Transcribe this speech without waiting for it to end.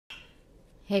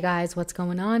Hey guys, what's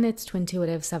going on? It's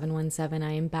Twintuitive 717.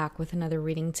 I am back with another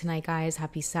reading tonight, guys.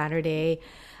 Happy Saturday.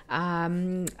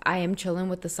 I am chilling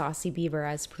with the saucy beaver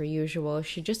as per usual.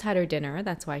 She just had her dinner.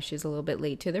 That's why she's a little bit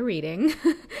late to the reading.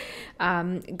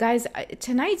 Guys,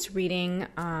 tonight's reading,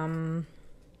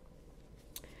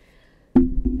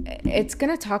 it's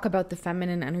going to talk about the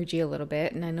feminine energy a little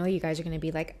bit. And I know you guys are going to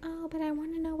be like, oh, but I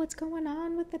want to know what's going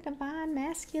on with the divine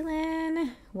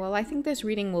masculine. Well, I think this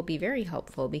reading will be very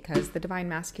helpful because the divine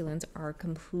masculines are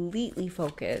completely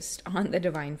focused on the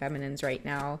divine feminines right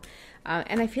now.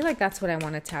 And I feel like that's what I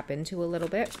want to tap into a little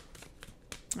bit.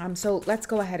 So let's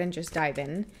go ahead and just dive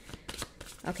in.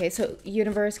 Okay, so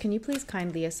universe, can you please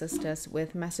kindly assist us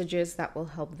with messages that will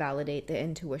help validate the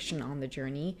intuition on the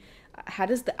journey? How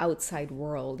does the outside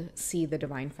world see the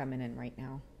divine feminine right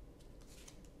now?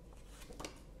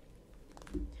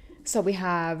 So we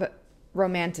have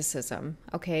romanticism,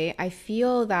 okay? I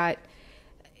feel that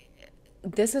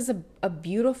this is a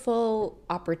beautiful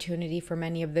opportunity for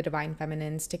many of the divine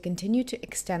feminines to continue to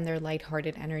extend their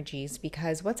lighthearted energies,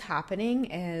 because what's happening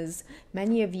is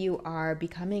many of you are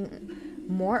becoming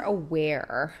more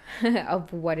aware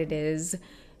of what it is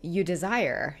you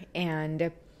desire.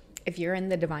 And if you're in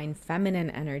the divine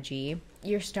feminine energy,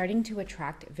 you're starting to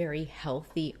attract very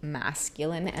healthy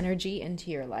masculine energy into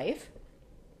your life.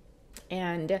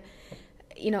 And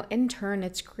in turn,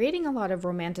 it's creating a lot of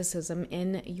romanticism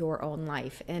in your own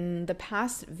life. In the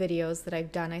past videos that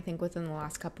I've done, I think within the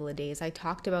last couple of days, I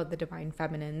talked about the divine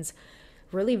feminines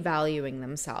really valuing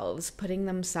themselves, putting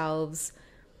themselves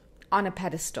on a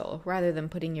pedestal rather than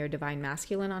putting your divine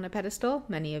masculine on a pedestal.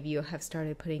 Many of you have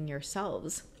started putting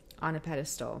yourselves on a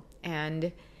pedestal,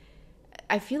 and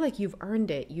I feel like you've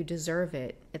earned it. You deserve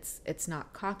it. It's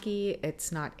not cocky.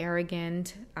 It's not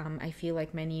arrogant. I feel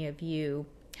like many of you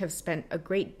have spent a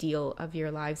great deal of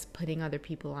your lives putting other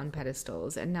people on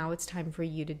pedestals, and now it's time for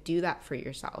you to do that for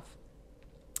yourself.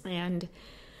 And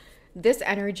this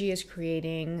energy is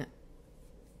creating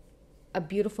a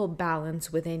beautiful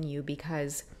balance within you,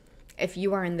 because if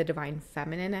you are in the divine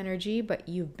feminine energy, but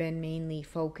you've been mainly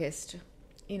focused,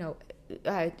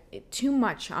 too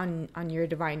much on your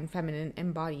divine feminine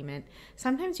embodiment,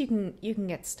 sometimes you can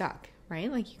get stuck, right?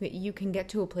 Like you can get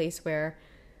to a place where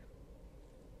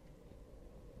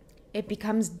it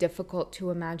becomes difficult to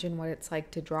imagine what it's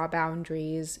like to draw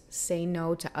boundaries, say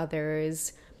no to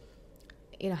others,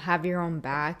 have your own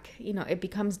back. It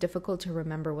becomes difficult to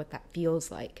remember what that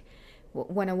feels like.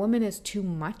 When a woman is too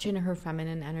much in her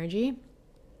feminine energy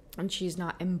and she's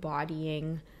not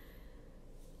embodying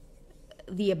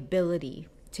the ability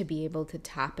to be able to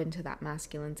tap into that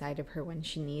masculine side of her when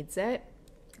she needs it,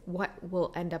 what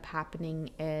will end up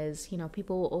happening is,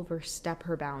 people will overstep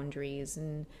her boundaries,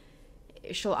 and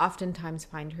she'll oftentimes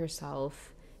find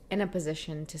herself in a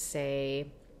position to say,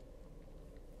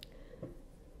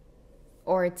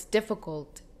 or it's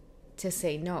difficult to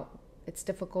say no. It's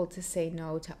difficult to say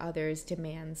no to others'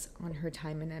 demands on her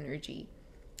time and energy.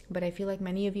 But I feel like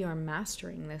many of you are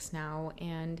mastering this now,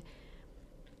 and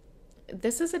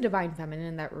this is a divine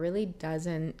feminine that really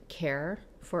doesn't care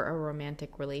for a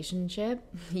romantic relationship,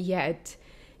 yet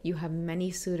you have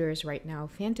many suitors right now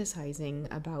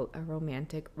fantasizing about a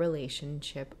romantic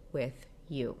relationship with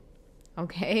you.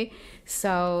 Okay?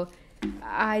 So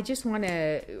I just want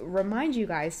to remind you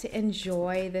guys to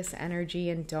enjoy this energy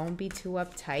and don't be too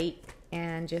uptight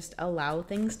and just allow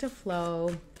things to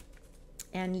flow.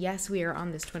 And yes, we are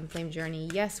on this twin flame journey.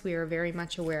 Yes, we are very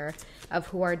much aware of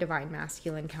who our divine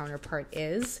masculine counterpart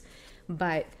is.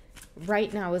 But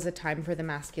right now is a time for the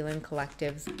masculine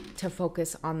collectives to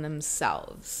focus on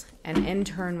themselves. And in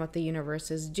turn, what the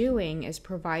universe is doing is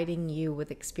providing you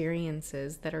with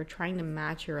experiences that are trying to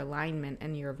match your alignment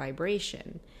and your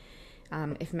vibration.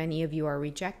 If many of you are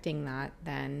rejecting that,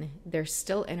 then there's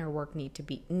still inner work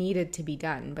needed to be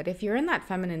done. But if you're in that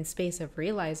feminine space of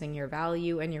realizing your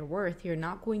value and your worth, you're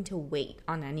not going to wait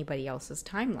on anybody else's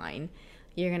timeline.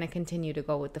 You're going to continue to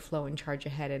go with the flow and charge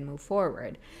ahead and move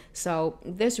forward. So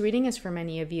this reading is for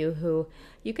many of you who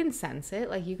you can sense it,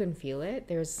 like you can feel it.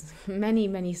 There's many,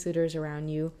 many suitors around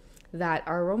you that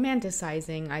are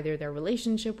romanticizing either their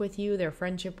relationship with you, their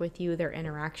friendship with you, their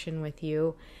interaction with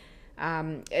you.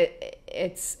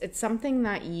 It's something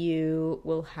that you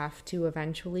will have to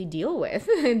eventually deal with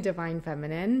in divine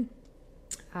feminine,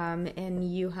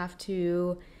 and you have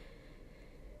to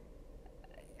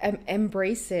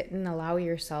embrace it and allow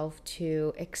yourself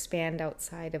to expand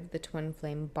outside of the twin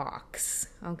flame box,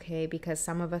 okay? Because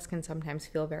some of us can sometimes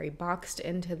feel very boxed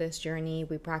into this journey.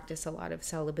 We practice a lot of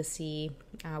celibacy.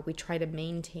 We try to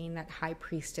maintain that high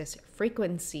priestess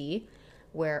frequency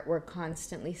where we're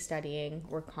constantly studying,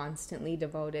 we're constantly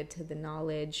devoted to the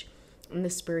knowledge and the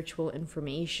spiritual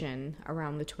information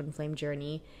around the twin flame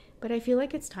journey. But I feel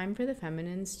like it's time for the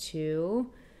feminines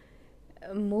to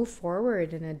move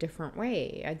forward in a different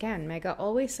way. Again, Mega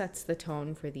always sets the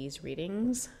tone for these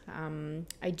readings.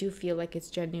 I do feel like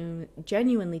it's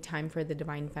genuinely time for the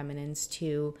divine feminines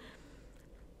to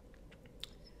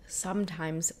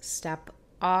sometimes step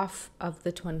off of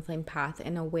the twin flame path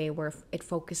in a way where it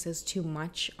focuses too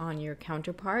much on your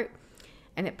counterpart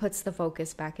and it puts the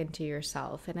focus back into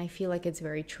yourself. And I feel like it's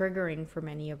very triggering for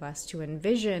many of us to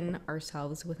envision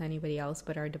ourselves with anybody else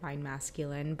but our divine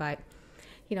masculine. But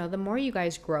you know, the more you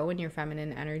guys grow in your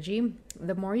feminine energy,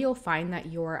 the more you'll find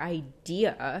that your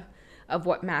idea of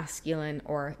what masculine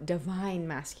or divine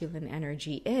masculine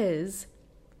energy is,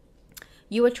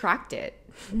 you attract it,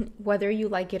 whether you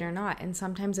like it or not. And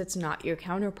sometimes it's not your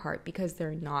counterpart because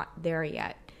they're not there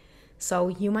yet. So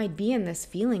you might be in this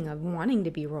feeling of wanting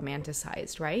to be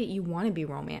romanticized, right? You want to be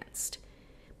romanced,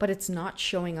 but it's not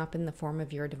showing up in the form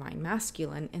of your divine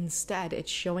masculine. Instead,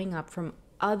 it's showing up from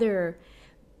other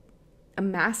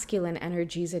masculine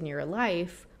energies in your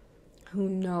life who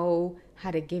know how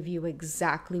to give you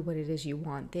exactly what it is you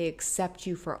want. They accept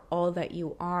you for all that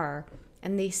you are,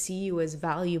 and they see you as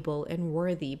valuable and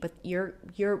worthy. But you're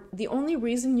the only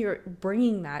reason you're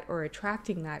bringing that or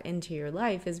attracting that into your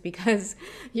life is because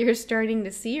you're starting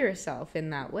to see yourself in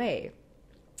that way.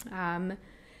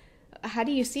 How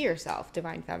do you see yourself,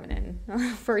 divine feminine?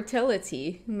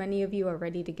 Fertility. Many of you are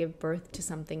ready to give birth to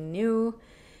something new.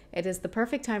 It is the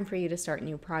perfect time for you to start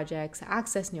new projects,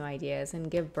 access new ideas,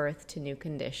 and give birth to new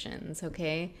conditions,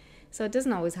 okay? So it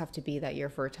doesn't always have to be that you're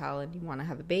fertile and you want to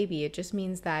have a baby. It just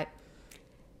means that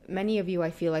many of you,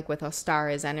 I feel like with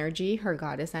Ostara's energy, her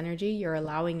goddess energy, you're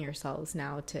allowing yourselves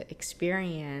now to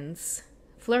experience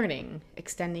flirting,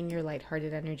 extending your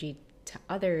lighthearted energy to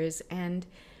others, and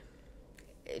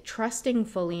trusting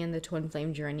fully in the twin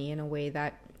flame journey in a way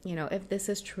that, you know, if this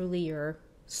is truly your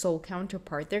soul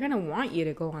counterpart, they're going to want you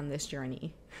to go on this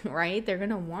journey, right? They're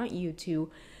going to want you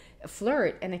to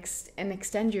flirt and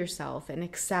extend yourself and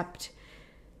accept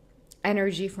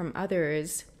energy from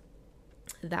others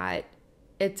that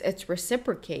it's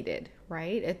reciprocated,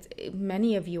 right?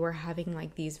 Many of you are having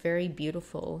like these very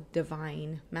beautiful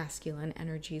divine masculine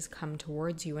energies come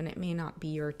towards you, and it may not be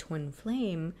your twin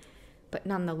flame, but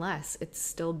nonetheless, it's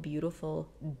still beautiful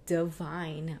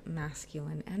divine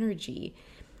masculine energy.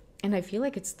 And I feel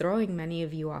like it's throwing many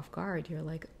of you off guard. You're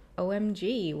like,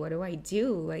 OMG, what do I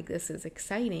do? Like, this is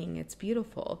exciting. It's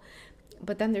beautiful.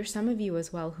 But then there's some of you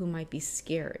as well who might be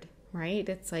scared, right?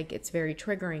 It's like, it's very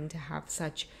triggering to have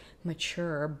such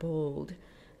mature, bold,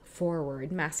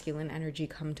 forward, masculine energy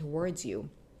come towards you.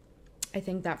 I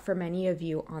think that for many of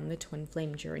you on the twin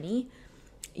flame journey,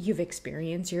 you've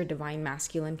experienced your divine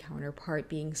masculine counterpart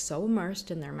being so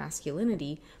immersed in their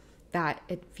masculinity that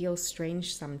it feels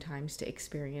strange sometimes to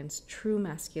experience true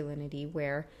masculinity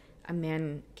where a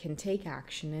man can take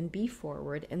action and be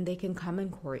forward, and they can come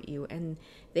and court you, and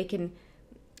they can,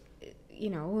 you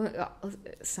know,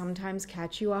 sometimes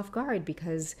catch you off guard,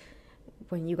 because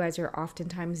when you guys are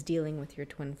oftentimes dealing with your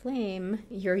twin flame,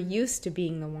 you're used to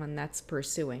being the one that's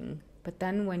pursuing. But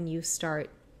then when you start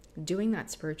doing that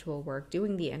spiritual work,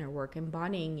 doing the inner work,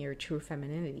 embodying your true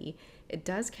femininity, it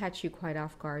does catch you quite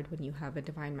off guard when you have a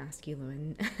divine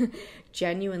masculine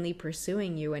genuinely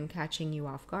pursuing you and catching you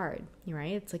off guard,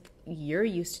 right? It's like you're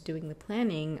used to doing the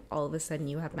planning. All of a sudden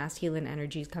you have masculine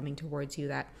energies coming towards you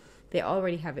that they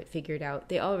already have it figured out.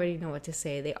 They already know what to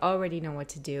say. They already know what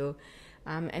to do.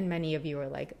 And many of you are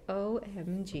like,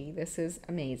 OMG, this is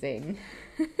amazing.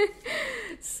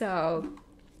 So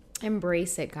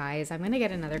embrace it, guys. I'm going to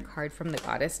get another card from the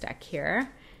goddess deck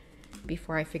here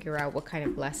before I figure out what kind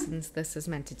of lessons this is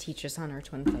meant to teach us on our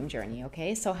twin flame journey,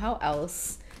 okay? So how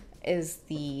else is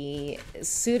the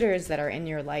suitors that are in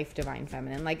your life divine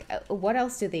feminine? Like, what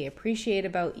else do they appreciate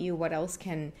about you? What else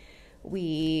can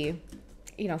we,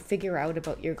 you know, figure out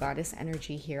about your goddess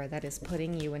energy here that is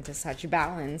putting you into such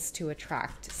balance to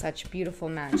attract such beautiful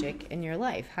magic in your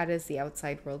life? How does the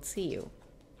outside world see you?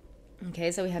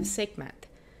 Okay, so we have Sekhmet.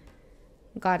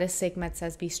 Goddess Sekhmet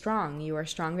says, be strong. You are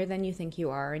stronger than you think you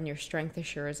are, and your strength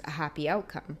assures a happy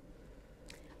outcome.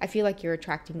 I feel like you're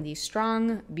attracting these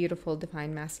strong, beautiful,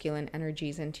 divine masculine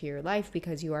energies into your life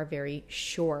because you are very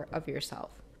sure of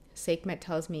yourself. Sekhmet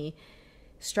tells me,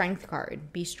 strength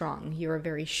card, be strong. You are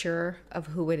very sure of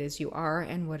who it is you are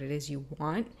and what it is you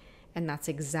want. And that's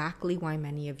exactly why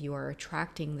many of you are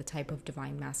attracting the type of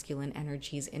divine masculine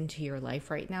energies into your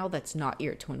life right now that's not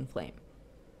your twin flame.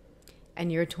 And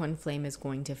your twin flame is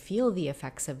going to feel the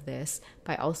effects of this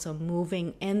by also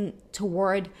moving in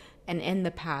toward and in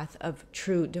the path of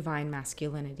true divine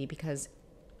masculinity, because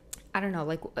I don't know,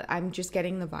 like I'm just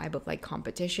getting the vibe of like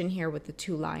competition here with the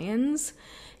two lions.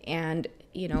 And,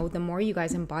 you know, the more you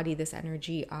guys embody this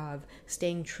energy of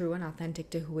staying true and authentic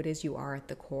to who it is you are at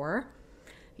the core,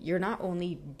 you're not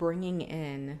only bringing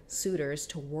in suitors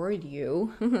toward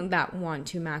you that want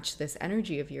to match this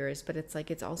energy of yours, but it's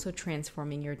like it's also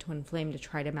transforming your twin flame to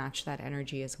try to match that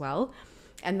energy as well.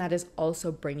 And that is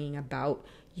also bringing about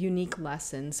unique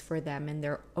lessons for them in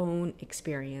their own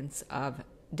experience of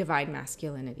divine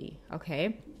masculinity.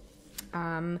 Okay.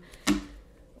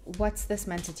 What's this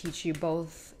meant to teach you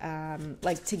both,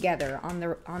 like together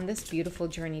on this beautiful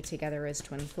journey together as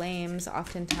twin flames?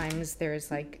 Oftentimes there's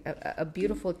like a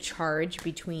beautiful charge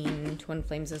between twin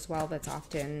flames as well. That's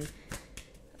often,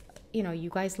 you know, you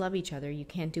guys love each other. You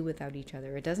can't do without each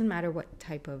other. It doesn't matter what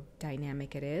type of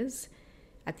dynamic it is.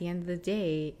 At the end of the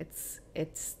day,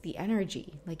 it's the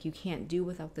energy. Like you can't do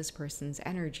without this person's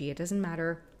energy. It doesn't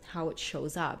matter how it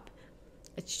shows up.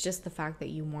 It's just the fact that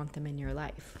you want them in your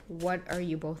life. What are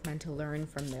you both meant to learn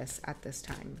from this at this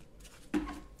time?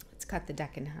 Let's cut the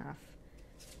deck in half.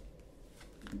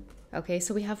 Okay,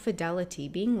 so we have fidelity,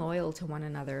 being loyal to one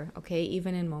another, okay,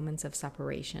 even in moments of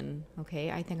separation,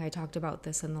 okay? I think I talked about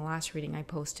this in the last reading I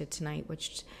posted tonight,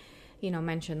 which, you know,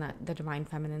 mentioned that the divine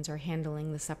feminines are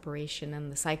handling the separation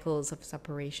and the cycles of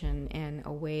separation in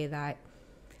a way that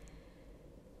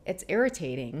it's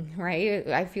irritating, right?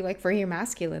 I feel like for your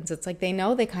masculines, it's like they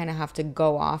know they kind of have to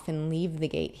go off and leave the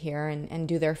gate here and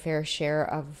do their fair share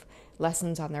of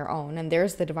lessons on their own. And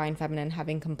there's the divine feminine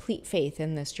having complete faith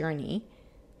in this journey.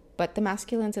 But the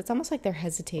masculines, it's almost like they're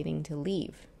hesitating to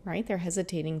leave, right? They're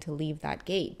hesitating to leave that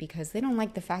gate because they don't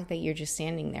like the fact that you're just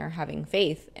standing there having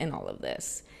faith in all of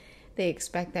this. They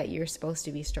expect that you're supposed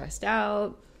to be stressed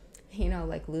out, you know,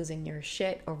 like losing your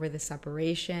shit over the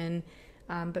separation.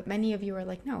 But many of you are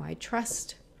like, no, I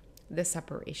trust the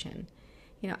separation.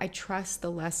 You know, I trust the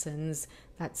lessons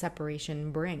that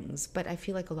separation brings. But I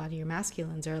feel like a lot of your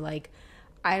masculines are like,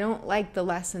 I don't like the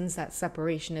lessons that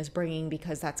separation is bringing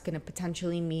because that's going to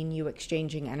potentially mean you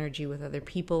exchanging energy with other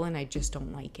people, and I just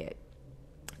don't like it.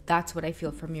 That's what I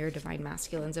feel from your divine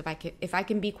masculines. If I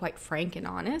can be quite frank and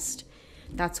honest,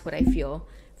 that's what I feel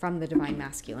from the divine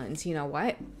masculines. You know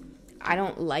what? I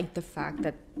don't like the fact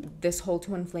that this whole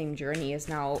twin flame journey is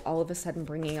now all of a sudden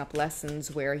bringing up lessons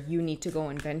where you need to go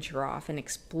and venture off and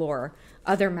explore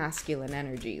other masculine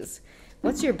energies.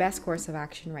 What's your best course of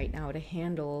action right now to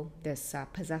handle this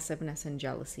possessiveness and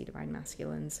jealousy, divine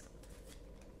masculines?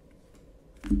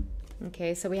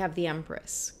 Okay, so we have the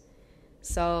Empress.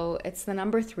 So it's the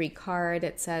number 3 card.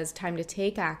 It says time to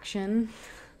take action.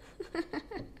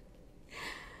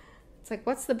 Like,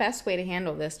 what's the best way to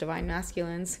handle this, divine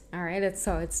masculines? All right, it's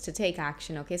to take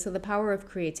action. Okay, so the power of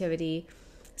creativity,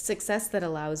 success that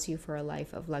allows you for a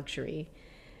life of luxury.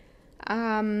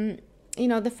 You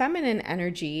know, the feminine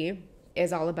energy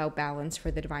is all about balance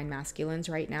for the divine masculines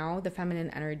right now. The feminine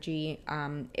energy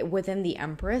within the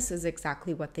Empress is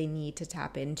exactly what they need to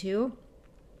tap into.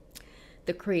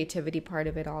 The creativity part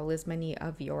of it all is many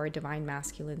of your divine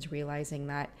masculines realizing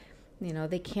that, you know,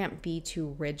 they can't be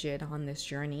too rigid on this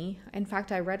journey. In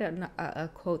fact, I read a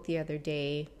quote the other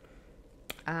day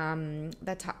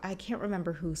I can't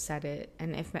remember who said it.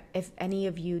 And if any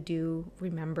of you do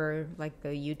remember like the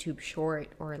YouTube short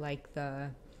or like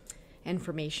the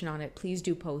information on it, please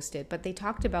do post it. But they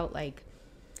talked about like,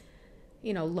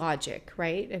 you know, logic,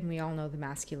 right? And we all know the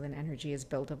masculine energy is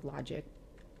built of logic.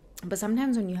 But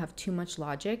sometimes when you have too much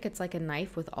logic, it's like a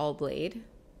knife with all blade.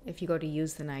 If you go to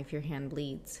use the knife, your hand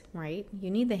bleeds, right?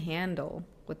 You need the handle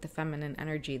with the feminine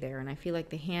energy there. And I feel like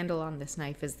the handle on this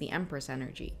knife is the Empress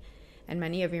energy. And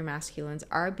many of your masculines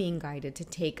are being guided to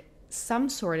take some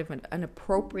sort of an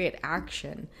appropriate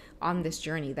action on this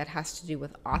journey that has to do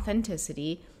with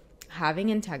authenticity, having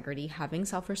integrity, having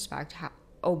self-respect,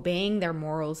 obeying their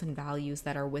morals and values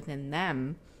that are within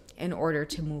them in order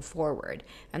to move forward.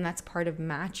 And that's part of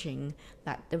matching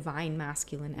that divine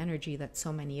masculine energy that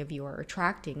so many of you are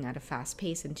attracting at a fast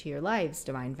pace into your lives,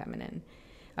 divine feminine.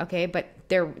 Okay, but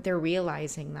they're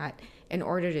realizing that in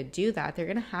order to do that, they're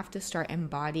going to have to start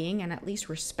embodying and at least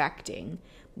respecting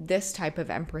this type of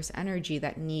Empress energy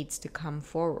that needs to come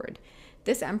forward.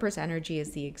 This Empress energy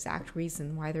is the exact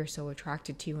reason why they're so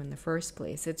attracted to you in the first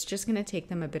place. It's just going to take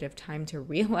them a bit of time to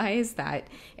realize that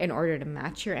in order to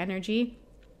match your energy,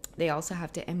 they also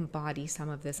have to embody some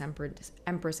of this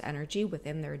Empress energy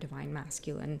within their divine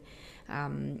masculine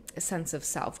sense of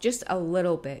self, just a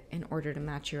little bit in order to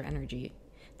match your energy.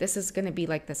 This is going to be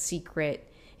like the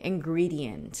secret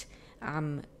ingredient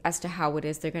as to how it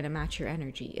is they're going to match your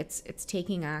energy. It's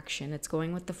taking action. It's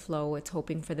going with the flow. It's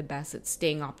hoping for the best. It's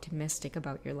staying optimistic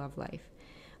about your love life.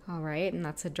 All right. And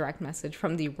that's a direct message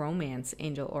from the Romance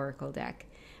Angel Oracle deck.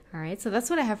 All right. So that's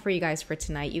what I have for you guys for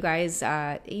tonight. You guys,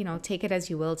 take it as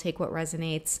you will, take what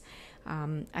resonates.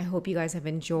 I hope you guys have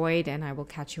enjoyed, and I will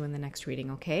catch you in the next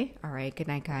reading. Okay. All right. Good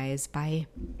night, guys. Bye.